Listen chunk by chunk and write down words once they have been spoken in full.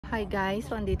Hi guys,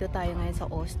 so andito tayo ngayon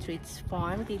sa ostrich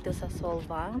farm dito sa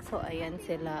Solvang. So ayan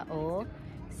sila $7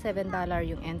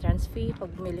 yung entrance fee.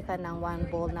 Pag bumili ka ng 1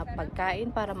 bowl na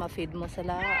pagkain para ma-feed mo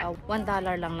sila, $1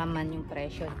 lang naman yung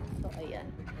presyo. So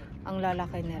ayan, ang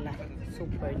lalaki nila,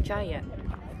 super giant.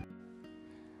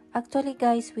 Actually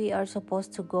guys, we are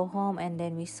supposed to go home and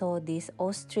then we saw this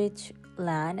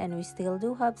OstrichLand and we still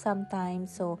do have some time,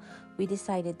 so we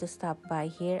decided to stop by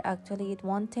here. Actually, it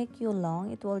won't take you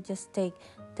long. It will just take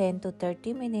 10 to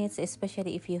 30 minutes,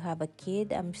 especially if you have a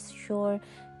kid. I'm sure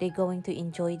they're going to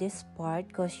enjoy this part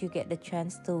because you get the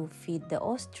chance to feed the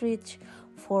ostrich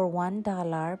for $1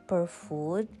 per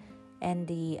food. And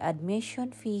the admission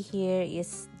fee here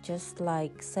is just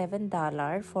like $7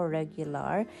 for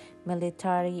regular.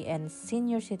 Military and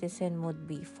senior citizen would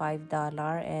be $5.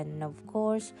 And of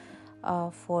course,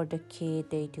 for the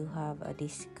kid, they do have a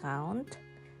discount.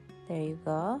 There you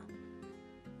go.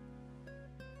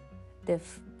 The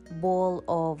bowl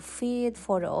of feed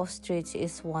for the ostrich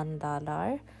is $1.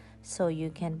 So you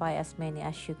can buy as many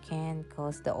as you can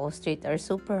because the ostrich are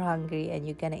super hungry and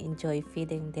you're gonna enjoy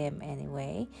feeding them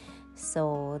anyway.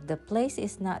 So the place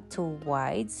is not too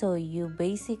wide, so you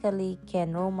basically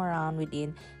can roam around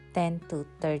within 10 to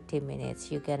 30 minutes.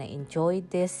 You're gonna enjoy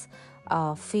this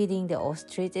feeding the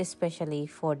ostrich, especially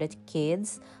for the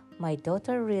kids. My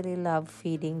daughter really loved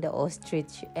feeding the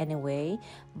ostrich anyway,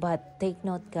 but take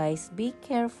note guys, be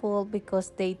careful because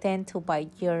they tend to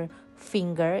bite your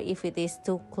finger if it is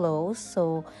too close.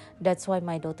 So that's why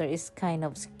my daughter is kind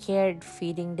of scared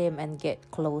feeding them and get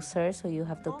closer, so you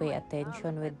have to pay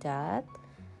attention with that.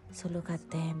 So look at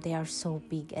them, they are so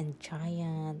big and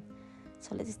giant.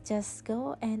 So let's just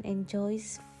go and enjoy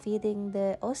feeding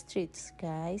the ostrich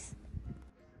guys.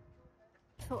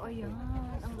 So ayan,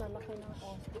 ang lalaki ng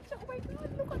ostrich. Oh my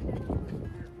god, look at that.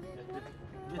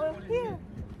 Oh, here.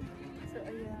 So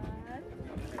ayan.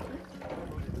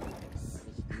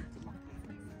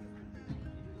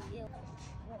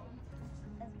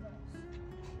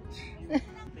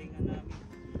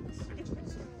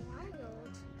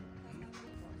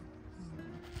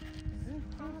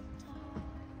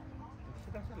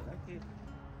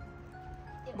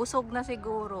 Busog na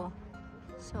siguro.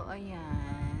 So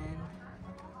ayan.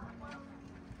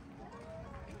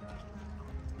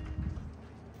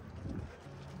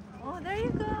 Oh, there you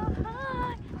go.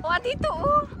 Hi. Oh, dito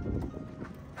oh.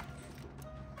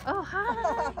 Oh,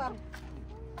 hi.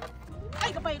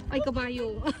 Ay, kabayo. Ay, kabayo.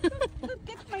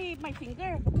 Get my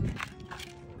finger.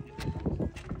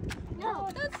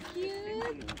 No, that's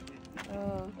cute.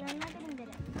 Oh. No, I'm not gonna get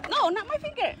it. No, not my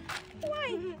finger.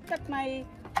 Why? Cut my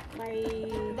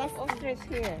ostrich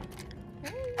here.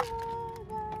 Hello,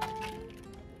 guys.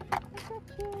 That's so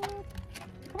cute.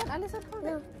 Come on, Alison, hold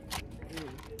it.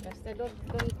 Basta don't.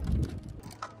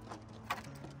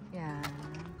 Yeah.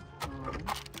 Oh.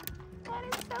 That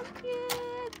is so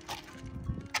cute.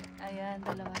 Ayan,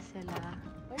 dalawa sila.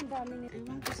 Ay, ang dami niya.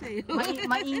 Ewan ko sa'yo.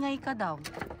 Maingay ka daw.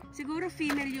 Siguro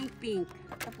female yung pink.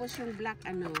 Tapos yung black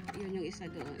yun yung isa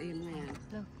doon. Ayun nga yan.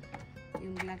 Look.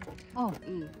 Yung black. Oh.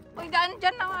 Uy, daan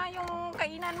dyan na nga yung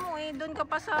kainan mo eh. Doon ka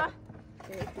pa sa...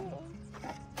 Okay, ito.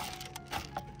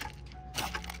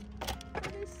 That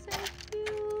is so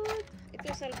cute. Ito,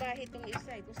 salbahe itong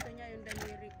isa. Gusto niya yung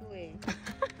daliri ko eh.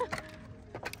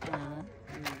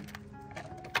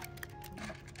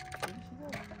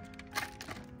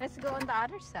 Let's go on the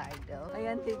other side though.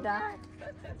 Ayan, tita.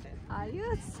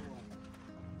 Ayos.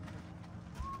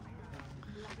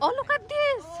 Oh, look at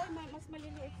this. Oh, mas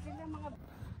maliliit sila mga...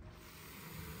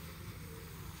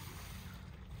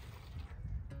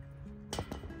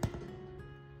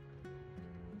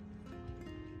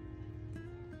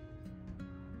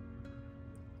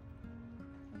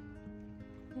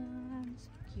 Yeah,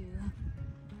 so cute.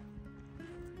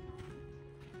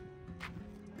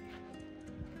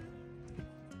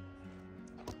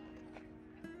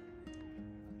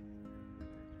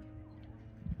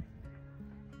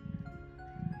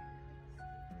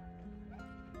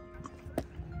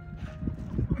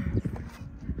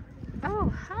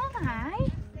 Oh, hi!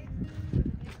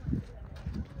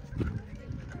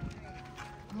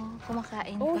 Oh,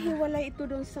 kumakain pa. Oh, hiwalay ito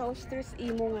doon sa ostrich.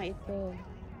 Imo nga ito.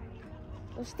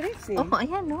 Ostrich eh. Oh,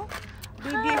 ayan no?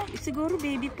 Baby, siguro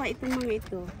baby pa itong mga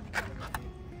ito.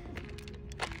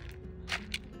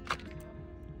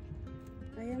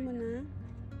 Kaya mo na?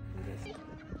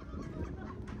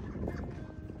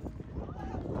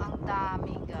 Ang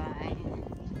dami, guys.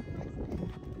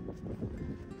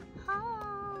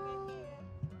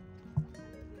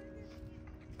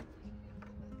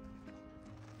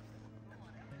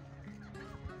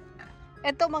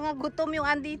 Ito mga gutom yung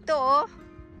andito oh.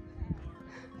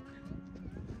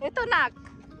 Ito nak.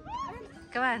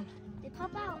 Come on. They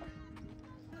pop out.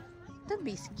 Don't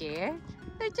be scared.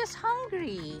 They're just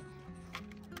hungry.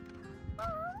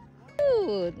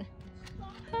 Good.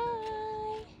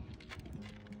 Hi.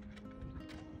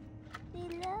 They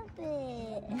love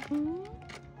it.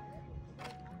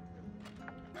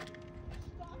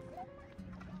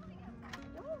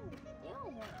 They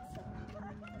all want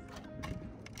some.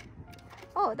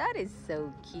 Oh, that is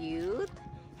so cute.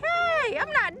 Hey, I'm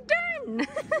not done.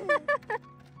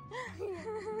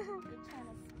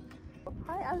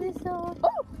 Hi, Alyssa.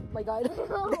 Oh my God.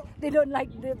 They don't like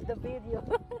the video.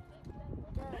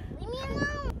 Leave me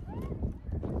alone.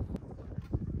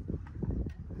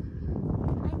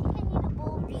 I think I need a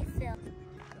bowl refill.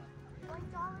 $1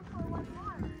 for one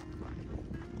more.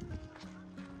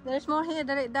 There's more here,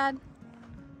 Dad.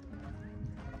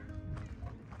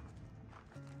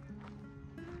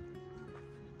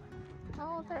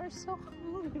 Oh, they're so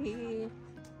hungry.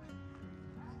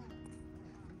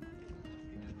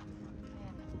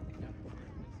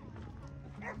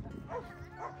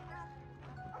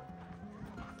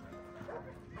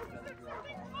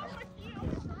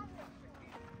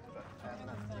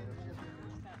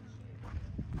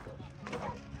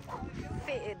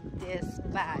 Feed this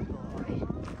bad boy.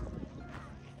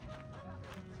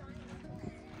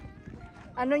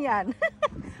 Ano yan?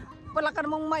 Wala ka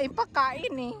namang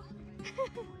maipakain eh.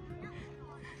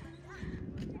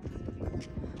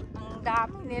 Ang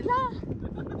dami nila.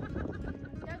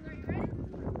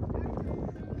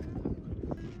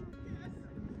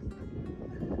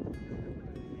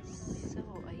 So,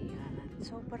 ayan.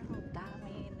 Sobrang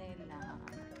dami nila.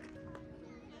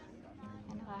 Ay,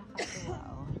 nakakatuwa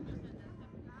oh.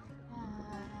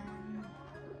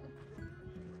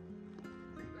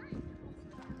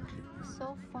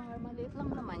 So far, maliit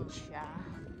lang naman siya.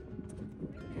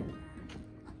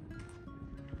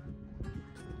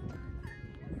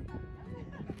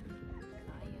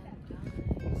 Ayan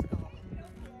guys. Oh.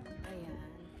 Ayan.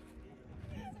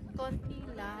 Konti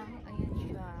lang. Ayan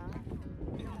siya.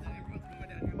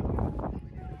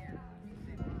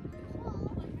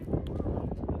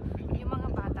 Yung mga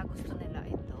bata gusto nila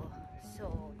ito.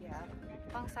 So, yeah.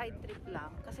 Pang side trip lang.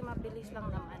 Kasi mabilis lang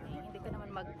naman eh. Hindi ka naman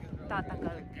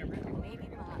magtatagal dito. Maybe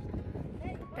mga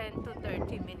 10 to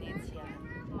 30 minutes yan.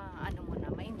 Ano mo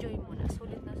na, ma-enjoy mo na.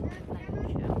 Sulit na yun siya. So,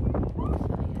 ayan.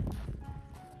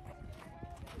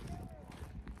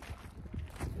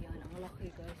 Ayan, ang laki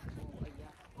guys. So,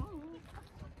 ayan.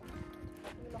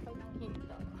 Ang laki ng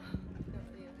kita. So,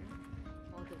 ayan.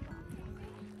 O, diba?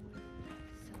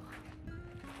 So, ayan.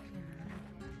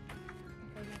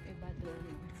 Ito yung iba doon.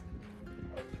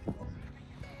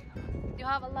 You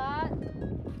have a lot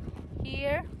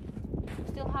here.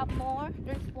 Still have more.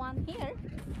 There's one here.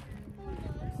 Oh no,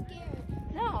 I'm scared.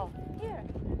 No, here.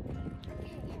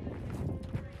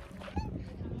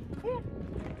 Here.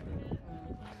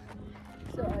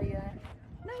 So ayan.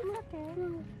 No, look at.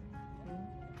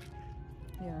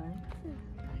 Yan.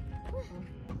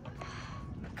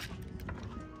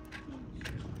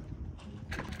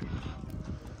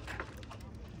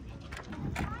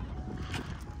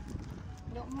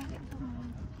 Don't make it come on.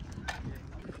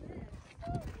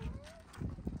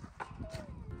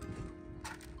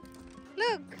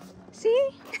 Look,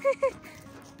 see?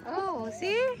 Oh,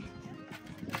 see?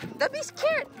 Don't be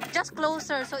scared. Just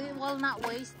closer so it will not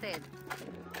waste it.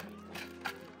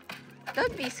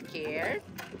 Don't be scared.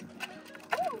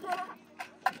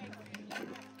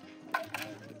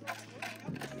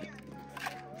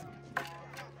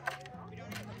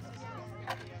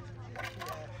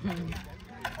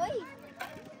 Oi,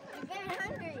 you're very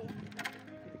hungry.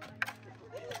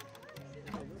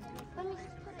 Let me just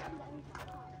put it in the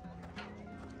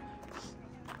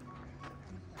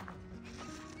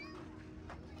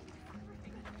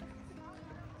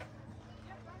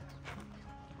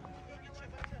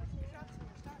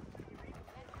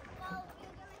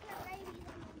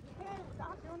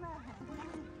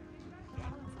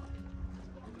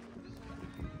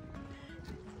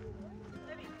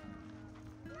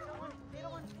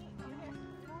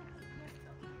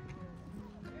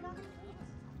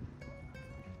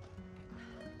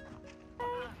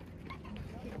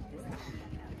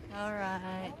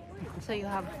Alright. So you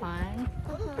have fun?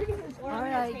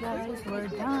 Alright guys, we're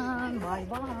done. Bye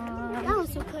bye. That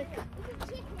was so quick.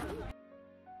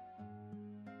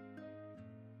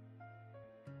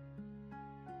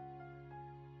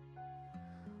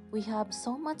 We have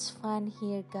so much fun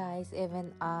here, guys.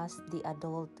 Even us, the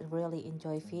adult, really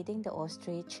enjoy feeding the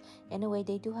ostrich. Anyway,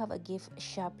 they do have a gift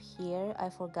shop here. I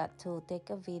forgot to take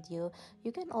a video.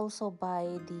 You can also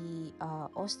buy the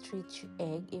ostrich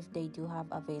egg if they do have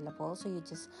available. So you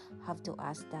just have to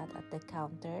ask that at the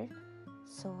counter.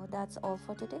 So that's all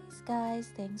for today's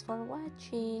guys. Thanks for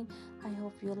watching. I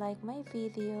hope you like my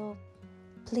video.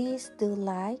 Please do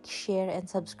like, share and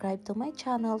subscribe to my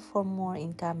channel for more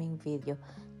incoming video.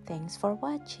 Thanks for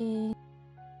watching.